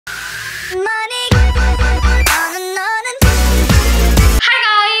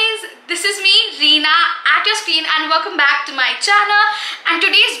welcome back to my channel. And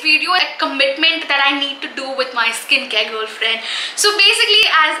today's video is a commitment that I need to do with my skincare girlfriend. So basically,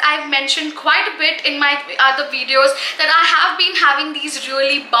 as I've mentioned quite a bit in my other videos, that I have been having these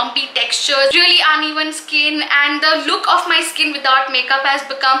really bumpy textures, really uneven skin, and the look of my skin without makeup has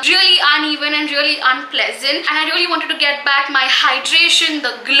become really uneven and really unpleasant. And I really wanted to get back my hydration,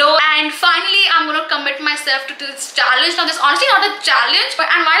 the glow, and finally I'm going to commit myself to this challenge. Now this is honestly not a challenge,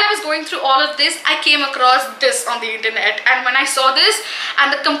 and while I was going through all of this, I came across this on the internet, and when I saw this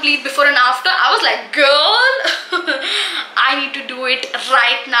and the complete before and after, I was like, girl, I need to do it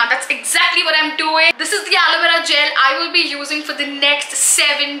right now. That's exactly what I'm doing. This is the aloe vera gel I will be using for the next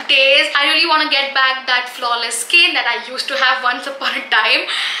 7 days. I really want to get back that flawless skin that I used to have once upon a time,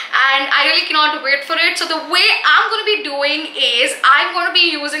 and I really cannot wait for it. So the way I'm going to be doing is I'm going to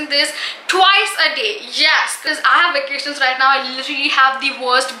be using this twice a day. Yes, because I have vacations right now. I literally have the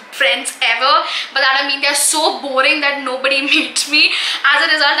worst friends ever, but that I mean they're so boring that nobody meets me. As a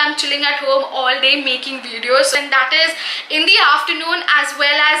result, I'm chilling at home all day making videos, and that is in the afternoon as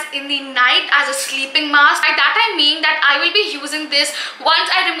well as in the night as a sleeping mask. By that I mean that I will be using this once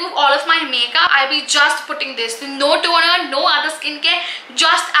I remove all of my makeup. I'll be just putting this, no toner, no other skincare,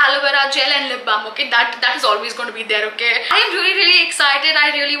 just aloe vera gel and lip balm. Okay, that is always going to be there. Okay, I am really excited.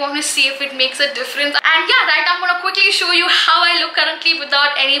 I really want to see if it makes a difference. And yeah, right, I'm going to quickly show you how I look currently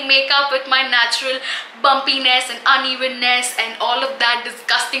without any makeup, with my natural bumpiness and unevenness and all of that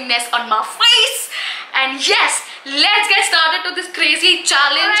disgustingness on my face. And yes, let's get started to this crazy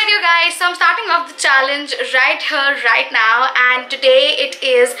challenge. Alright you guys, so I'm starting off the challenge right here, right now, and today it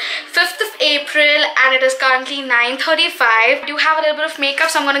is 5th of April and it is currently 9:35. I do have a little bit of makeup,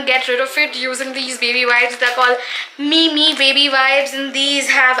 so I'm going to get rid of it using these baby wipes. They're called Mimi baby wipes, and these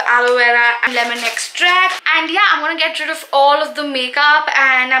have aloe vera and lemon extract. And yeah, I'm going to get rid of all of the makeup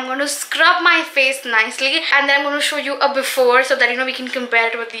and I'm going to scrub my face nicely, and then I'm going to show you a before so that we can compare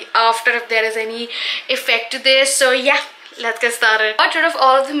it with the after if there is any effect to this. So yeah, let's get started. I got rid of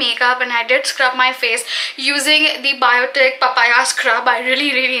all of the makeup and I did scrub my face using the Biotic papaya scrub. I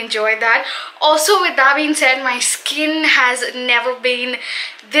really enjoyed that. Also, with that being said, my skin has never been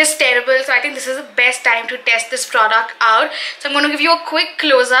this terrible, so I think this is the best time to test this product out. So I'm going to give you a quick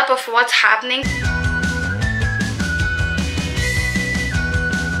close-up of what's happening.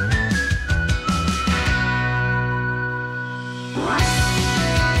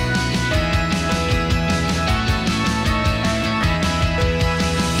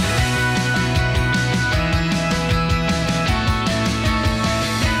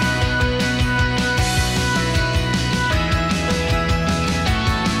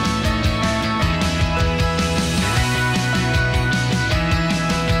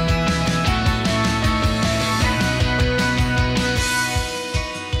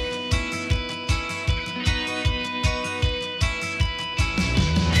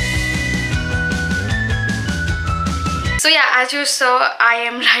 So yeah, as you saw, I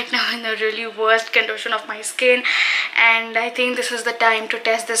am right now in the really worst condition of my skin, and I think this is the time to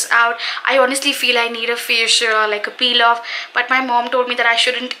test this out. I honestly feel I need a facial, like a peel off, but my mom told me that I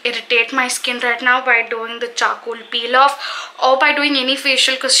shouldn't irritate my skin right now by doing the charcoal peel off or by doing any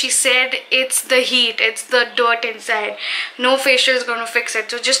facial, because she said it's the heat, it's the dirt inside. No facial is going to fix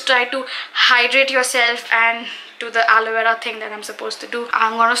it. So just try to hydrate yourself and do the aloe vera thing that I'm supposed to do.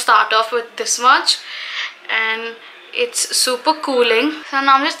 I'm going to start off with this much, and it's super cooling. So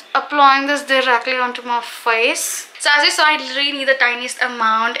now I'm just applying this directly onto my face. So as you saw, I literally need the tiniest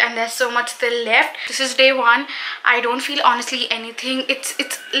amount and there's so much still left. This is day 1. I don't feel honestly anything. It's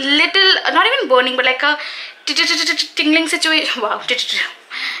little, not even burning, but like a tingling situation. Wow,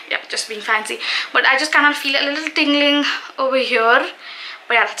 yeah, just being fancy. But I just kind of feel a little tingling over here.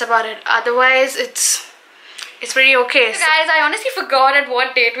 But yeah, that's about it. Otherwise, it's pretty okay. So guys, I honestly forgot at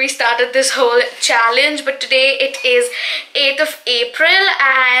what date we started this whole challenge, but today it is 8th of April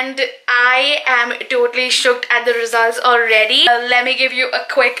and I am totally shocked at the results already. Let me give you a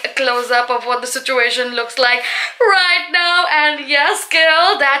quick close-up of what the situation looks like right now, and yes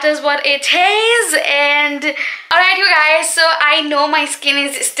girl, that is what it is. And alright you guys, so I know my skin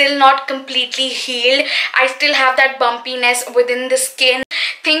is still not completely healed. I still have that bumpiness within the skin.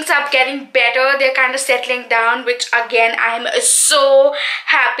 Things are getting better, they're kind of settling down, which again I'm so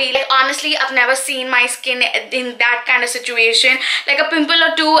happy. Like honestly, I've never seen my skin in that kind of situation. Like a pimple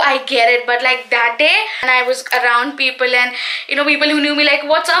or two, I get it, but like that day, and I was around people, and people who knew me, like,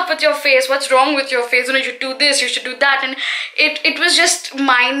 what's up with your face, what's wrong with your face, you should do this, you should do that, and it was just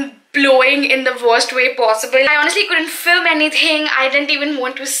mind blowing in the worst way possible. I honestly couldn't film anything. I didn't even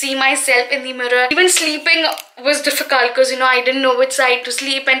want to see myself in the mirror. Even sleeping was difficult because I didn't know which side to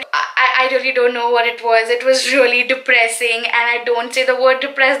sleep, and I really don't know what it was. It was really depressing, and I don't say the word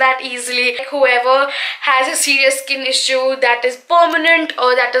depressed that easily. Like, whoever has a serious skin issue that is permanent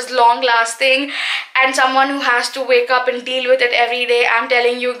or that is long lasting, and someone who has to wake up and deal with it every day, I'm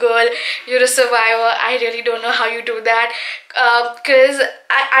telling you, girl, you're a survivor. I really don't know how you do that, because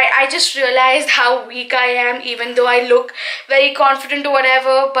I just realized how weak I am, even though I look very confident or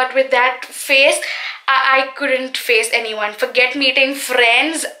whatever. But with that face, I couldn't face anyone. Forget meeting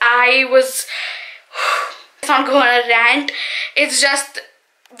friends. I was... It's not going on a rant. It's just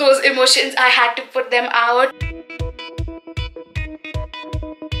those emotions, I had to put them out.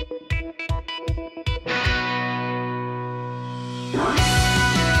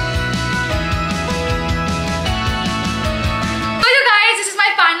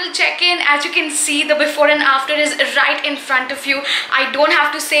 Check-in. As you can see, the before and after is right in front of you. I don't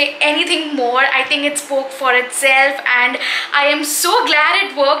have to say anything more. I think it spoke for itself, and I am so glad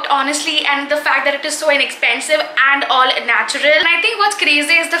it worked, honestly, and the fact that it is so inexpensive and all natural. And I think what's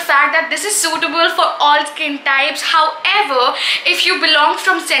crazy is the fact that this is suitable for all skin types. However, if you belong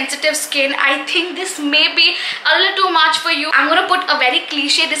from sensitive skin, I think this may be a little too much for you. I'm gonna put a very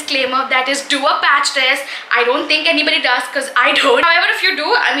cliche disclaimer, that is, do a patch test. I don't think anybody does, because I don't. However, if you do,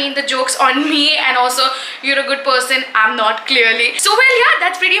 I mean, the joke's on me, and also you're a good person. I'm not, clearly. So well, yeah,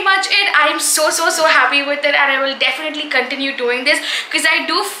 that's pretty much it. I'm so happy with it, and I will definitely continue doing this, because I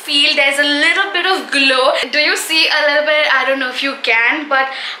do feel there's a little bit of glow. Do you see a little bit? I don't know if you can, but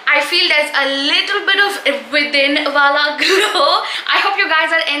I feel there's a little bit of within wala glow. I hope you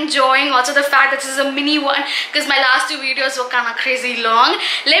guys are enjoying also the fact that this is a mini one, because my last two videos were kind of crazy long.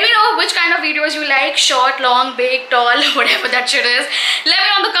 Let me know which kind of videos you like, short, long, big, tall, whatever that shit is. Let me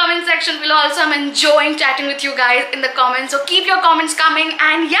know in the comment section below. Also, I'm enjoying chatting with you guys in the comments, so keep your comments coming.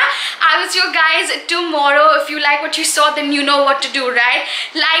 And yeah, I will see you guys tomorrow. If you like what you saw, then you know what to do, right?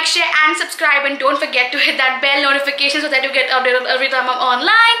 Like, share and subscribe, and don't forget to hit that bell notification so that you get updated every time I'm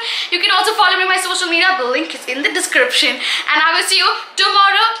online. You can also follow me on my social media. The link is in the description, and I will see you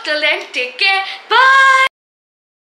tomorrow. Till then, take care. Bye.